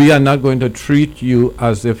 We are not going to treat you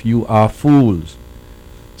as if you are fools.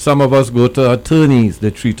 Some of us go to attorneys, they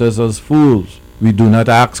treat us as fools. We do not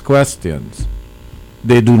ask questions.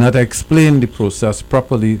 They do not explain the process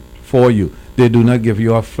properly for you. They do not give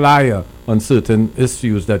you a flyer on certain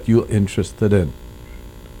issues that you're interested in.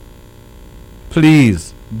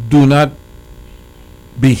 please do not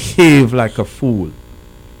behave like a fool.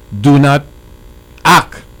 Do not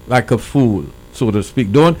act like a fool, so to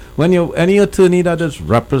speak. Don't, when you, any attorney that is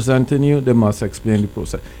representing you, they must explain the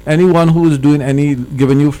process. Anyone who is doing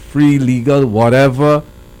giving you free legal whatever,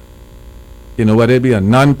 you know, whether it be a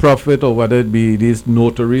non-profit or whether it be these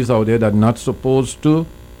notaries out there that are not supposed to,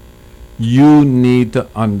 you need to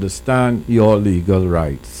understand your legal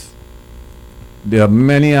rights. There are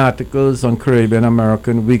many articles on Caribbean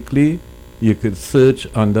American Weekly. You could search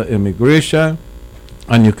under immigration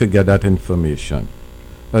and you could get that information.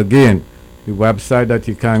 Again, the website that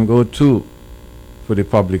you can go to for the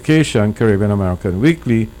publication, Caribbean American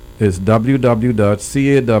Weekly, is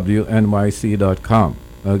www.cawnyc.com.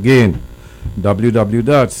 Again,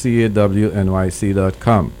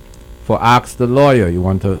 www.cawnyc.com. For Ask the Lawyer, you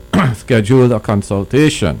want to schedule a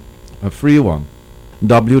consultation, a free one,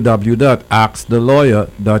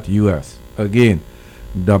 www.askthelawyer.us. Again,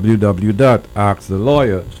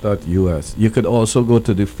 www.askthelawyer.us. You could also go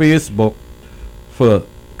to the Facebook for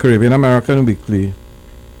Caribbean American Weekly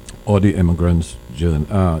or the Immigrants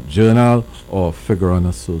Journal or Figueroa and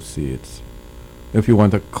Associates. If you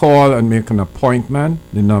want to call and make an appointment,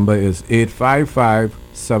 the number is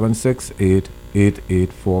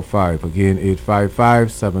 855-768-8845. Again,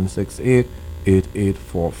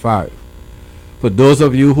 855-768-8845. For those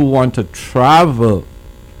of you who want to travel,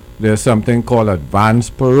 there's something called advance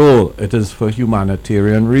parole. It is for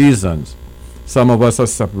humanitarian reasons. Some of us are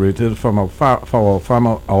separated from our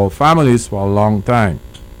families for a long time.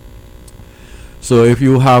 So if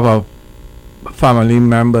you have a family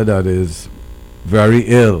member that is very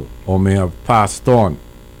ill or may have passed on,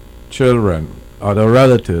 children, other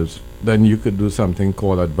relatives, then you could do something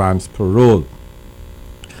called advance parole.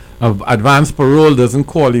 Advance parole doesn't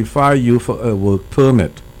qualify you for a work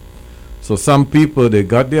permit. So some people, they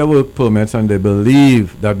got their work permits and they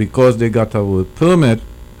believe that because they got a work permit,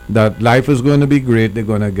 that life is going to be great, they're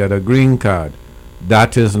going to get a green card.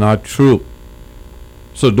 That is not true.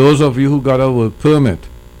 So those of you who got a work permit,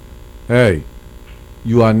 hey,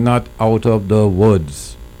 you are not out of the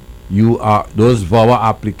woods. Those VAWA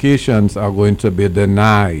applications are going to be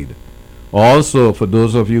denied. Also, for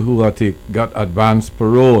those of you who got advance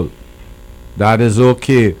parole, that is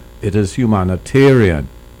okay. It is humanitarian.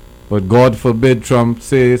 But God forbid Trump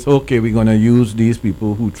says, okay, we're going to use these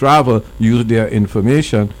people who travel, use their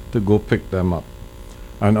information to go pick them up.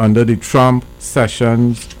 And under the Trump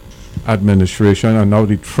Sessions administration and now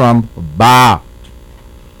the Trump Barr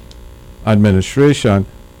administration,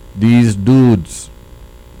 these dudes,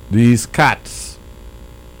 these cats,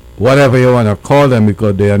 whatever you want to call them,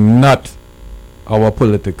 because they are not our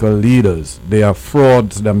political leaders. They are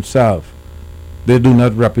frauds themselves. They do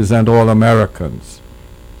not represent all Americans.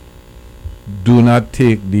 Do not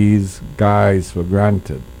take these guys for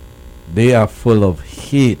granted. They are full of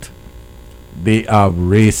hate. They are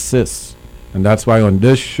racist. And that's why on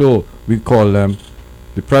this show we call them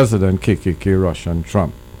the President KKK Russian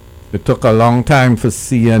Trump. It took a long time for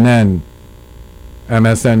CNN,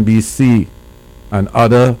 MSNBC, and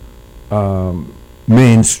other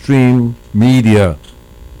mainstream media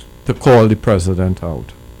to call the president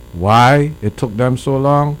out. Why it took them so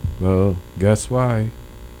long? Well, guess why?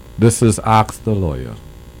 This is Ask the Lawyer.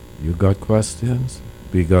 You got questions?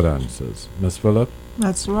 We got answers. Ms. Phillip?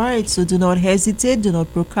 That's right. So do not hesitate. Do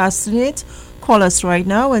not procrastinate. Call us right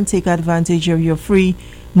now and take advantage of your free,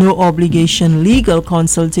 no obligation legal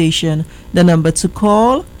consultation. The number to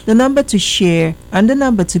call, the number to share, and the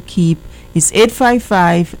number to keep is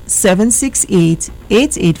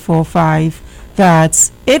 855-768-8845.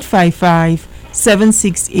 That's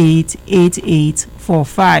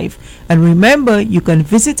 855-768-8845. And remember, you can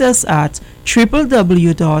visit us at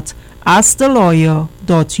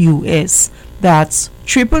www.askthelawyer.us. That's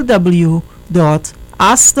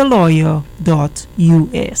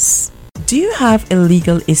www.askthelawyer.us. Do you have a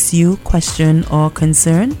legal issue, question, or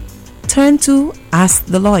concern? Turn to Ask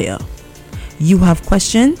the Lawyer. You have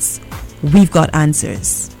questions? We've got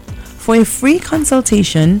answers. For a free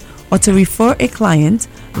consultation or to refer a client,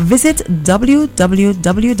 visit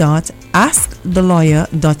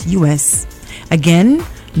www.askthelawyer.us. Again,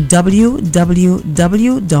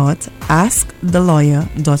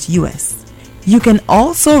 www.askthelawyer.us. You can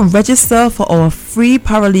also register for our free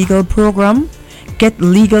paralegal program, get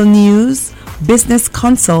legal news, business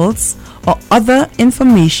consults, or other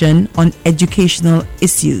information on educational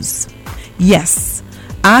issues. Yes,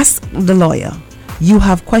 Ask the Lawyer. You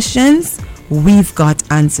have questions? We've got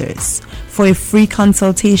answers. For a free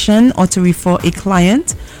consultation or to refer a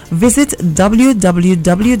client, visit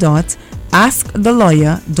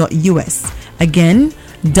www.askthelawyer.us. Again,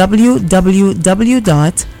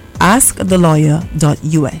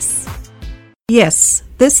 www.askthelawyer.us. Yes,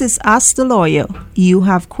 this is Ask the Lawyer. You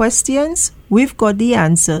have questions? We've got the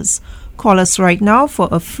answers. Call us right now for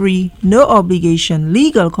a free, no obligation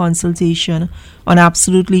legal consultation on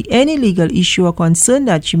absolutely any legal issue or concern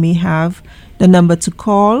that you may have. The number to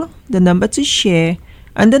call, the number to share,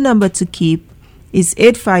 and the number to keep is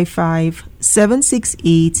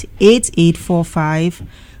 855-768-8845.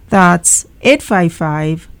 That's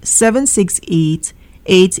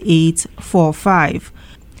 855-768-8845.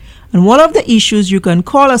 And one of the issues you can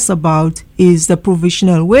call us about is the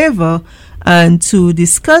provisional waiver. And to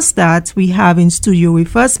discuss that, we have in studio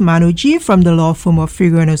with us Manu G from the law firm of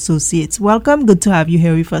Figaro & Associates. Welcome. Good to have you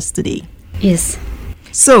here with us today. Yes.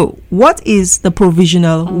 So, what is the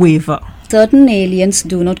provisional waiver? Certain aliens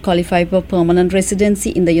do not qualify for permanent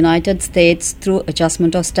residency in the United States through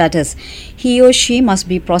adjustment of status. He or she must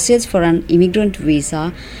be processed for an immigrant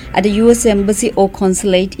visa at a U.S. embassy or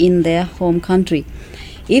consulate in their home country.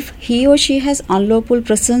 If he or she has unlawful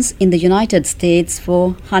presence in the United States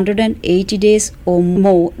for 180 days or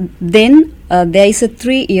more, then there is a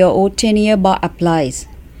 3-year or 10-year bar applies.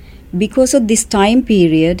 Because of this time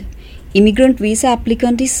period, immigrant visa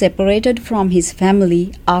applicant is separated from his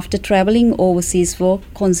family after traveling overseas for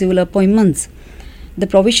consular appointments. The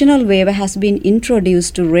provisional waiver has been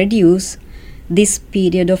introduced to reduce this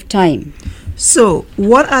period of time. So,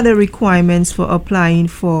 what are the requirements for applying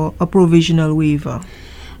for a provisional waiver?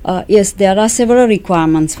 Yes, there are several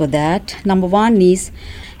requirements for that. Number one is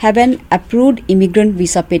have an approved immigrant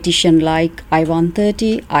visa petition like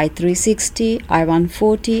I-130, I-360,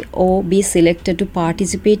 I-140 or be selected to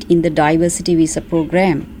participate in the diversity visa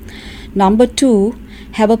program. Number two,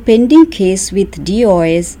 have a pending case with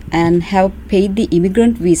DOS and have paid the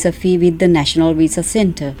immigrant visa fee with the National Visa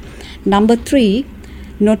Center. Number three,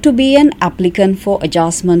 not to be an applicant for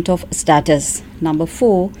adjustment of status. Number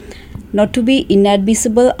four, not to be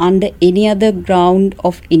inadmissible under any other ground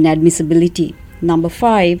of inadmissibility. Number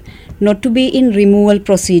 5, not to be in removal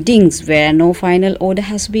proceedings where no final order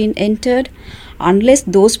has been entered unless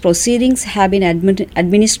those proceedings have been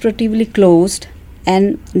administratively closed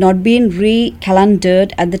and not been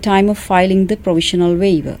re-calendared at the time of filing the provisional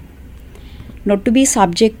waiver. Not to be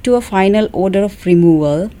subject to a final order of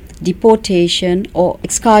removal, deportation or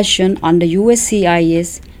excursion under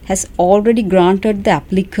USCIS has already granted the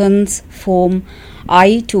applicant's Form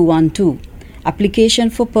I-212, application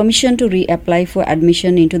for permission to reapply for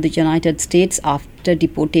admission into the United States after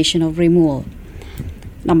deportation or removal.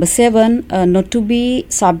 Number 7, not to be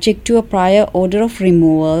subject to a prior order of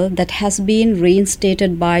removal that has been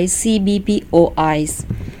reinstated by CBP or ICE.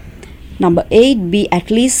 Number 8, be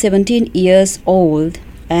at least 17 years old.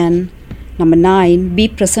 And number 9, be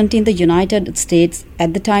present in the United States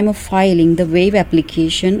at the time of filing the waiver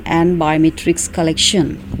application and biometrics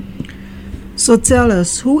collection. So tell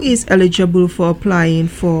us, who is eligible for applying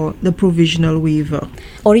for the provisional waiver?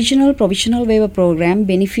 Original provisional waiver program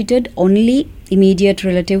benefited only immediate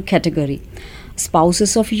relative category.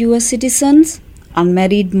 Spouses of US citizens,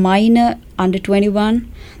 unmarried minor under 21,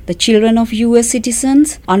 the children of US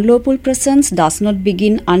citizens. Unlawful presence does not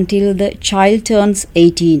begin until the child turns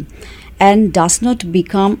 18. And does not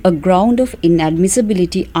become a ground of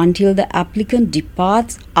inadmissibility until the applicant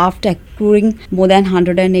departs after accruing more than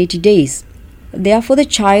 180 days. Therefore, the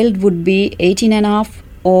child would be 18 and a half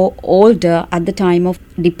or older at the time of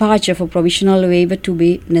departure for provisional waiver to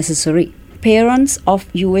be necessary. Parents of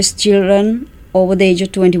US children over the age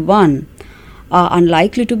of 21 are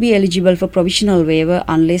unlikely to be eligible for provisional waiver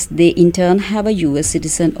unless they in turn have a US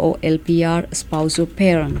citizen or LPR spouse or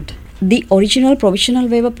parent. The original provisional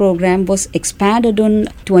waiver program was expanded on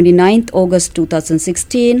 29th August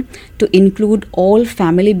 2016 to include all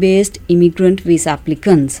family-based immigrant visa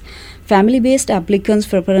applicants. Family-based applicants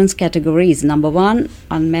preference categories: number 1,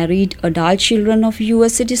 unmarried adult children of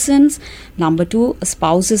US citizens; number 2,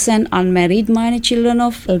 spouses and unmarried minor children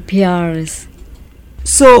of LPRs.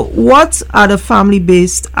 So, what are the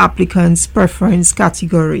family-based applicants' preference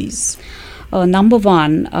categories? Number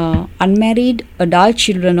 1, unmarried adult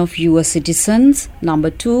children of US citizens. Number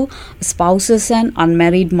 2, spouses and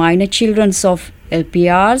unmarried minor children of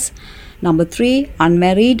LPRs. Number 3,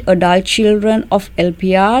 unmarried adult children of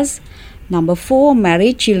LPRs. Number 4,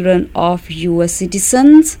 married children of US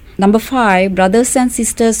citizens. Number 5, brothers and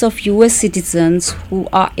sisters of US citizens who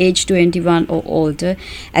are age 21 or older,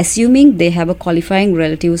 assuming they have a qualifying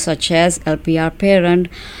relative such as LPR parent,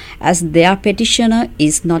 as their petitioner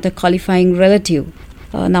is not a qualifying relative.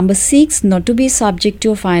 Number 6, not to be subject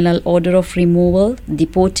to a final order of removal,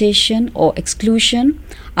 deportation or exclusion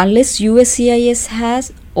unless USCIS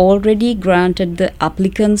has already granted the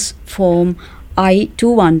applicant's Form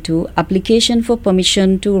I-212 application for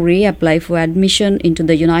permission to reapply for admission into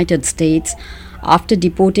the United States after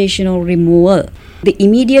deportation or removal. The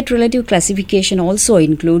immediate relative classification also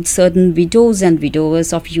includes certain widows and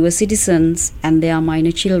widowers of US citizens and their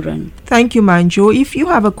minor children. Thank you, Manjo. If you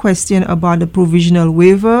have a question about the provisional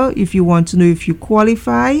waiver, if you want to know if you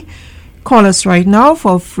qualify, call us right now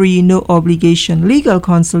for free, no obligation legal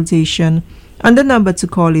consultation. And the number to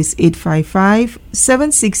call is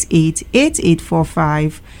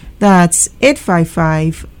 855-768-8845. That's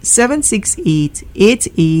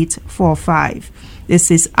 855-768-8845.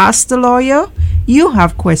 This is Ask the Lawyer. You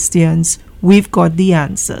have questions. We've got the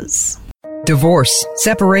answers. Divorce,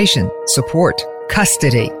 separation, support,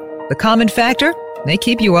 custody. The common factor? They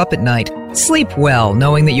keep you up at night. Sleep well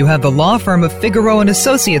knowing that you have the law firm of Figaro and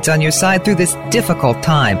Associates on your side through this difficult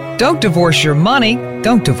time. Don't divorce your money.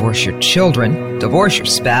 Don't divorce your children. Divorce your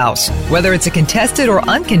spouse. Whether it's a contested or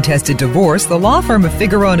uncontested divorce, the law firm of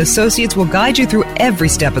Figaro and Associates will guide you through every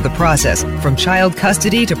step of the process. From child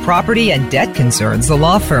custody to property and debt concerns, the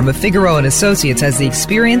law firm of Figaro and Associates has the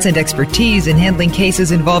experience and expertise in handling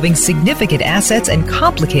cases involving significant assets and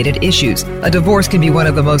complicated issues. A divorce can be one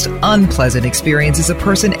of the most unpleasant experiences a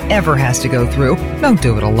person ever has to go through. Don't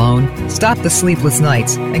do it alone. Stop the sleepless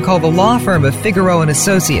nights and call the law firm of Figaro and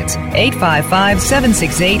Associates.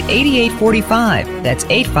 855-768-8845. That's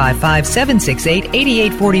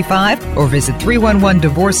 855-768-8845, or visit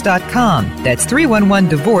 311divorce.com. That's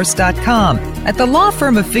 311divorce.com. At the law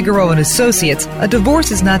firm of Figaro and Associates, a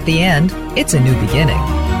divorce is not the end, it's a new beginning.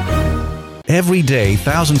 Every day,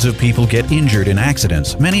 thousands of people get injured in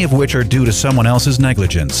accidents, many of which are due to someone else's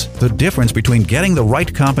negligence. The difference between getting the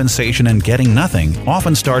right compensation and getting nothing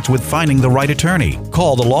often starts with finding the right attorney.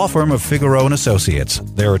 Call the law firm of Figaro & Associates.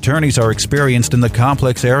 Their attorneys are experienced in the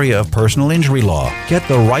complex area of personal injury law. Get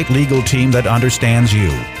the right legal team that understands you.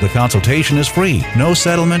 The consultation is free. No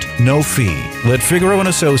settlement, no fee. Let Figaro &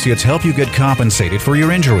 Associates help you get compensated for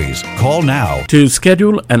your injuries. Call now. To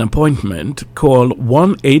schedule an appointment, call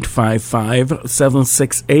 1-855-768-8845.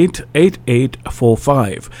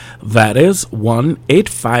 That is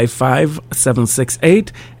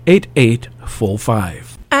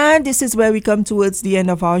 1-855-768-8845. And this is where we come towards the end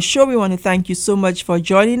of our show. We want to thank you so much for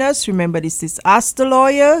joining us. Remember, this is Ask the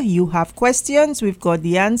Lawyer. You have questions. We've got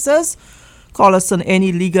the answers. Call us on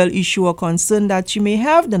any legal issue or concern that you may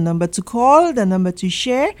have. The number to call, the number to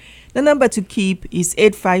share, the number to keep is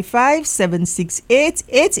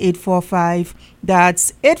 855-768-8845.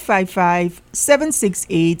 That's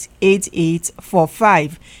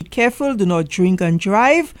 855-768-8845. Be careful, do not drink and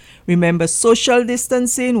drive. Remember social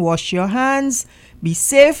distancing, wash your hands. Be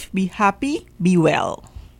safe, be happy, be well.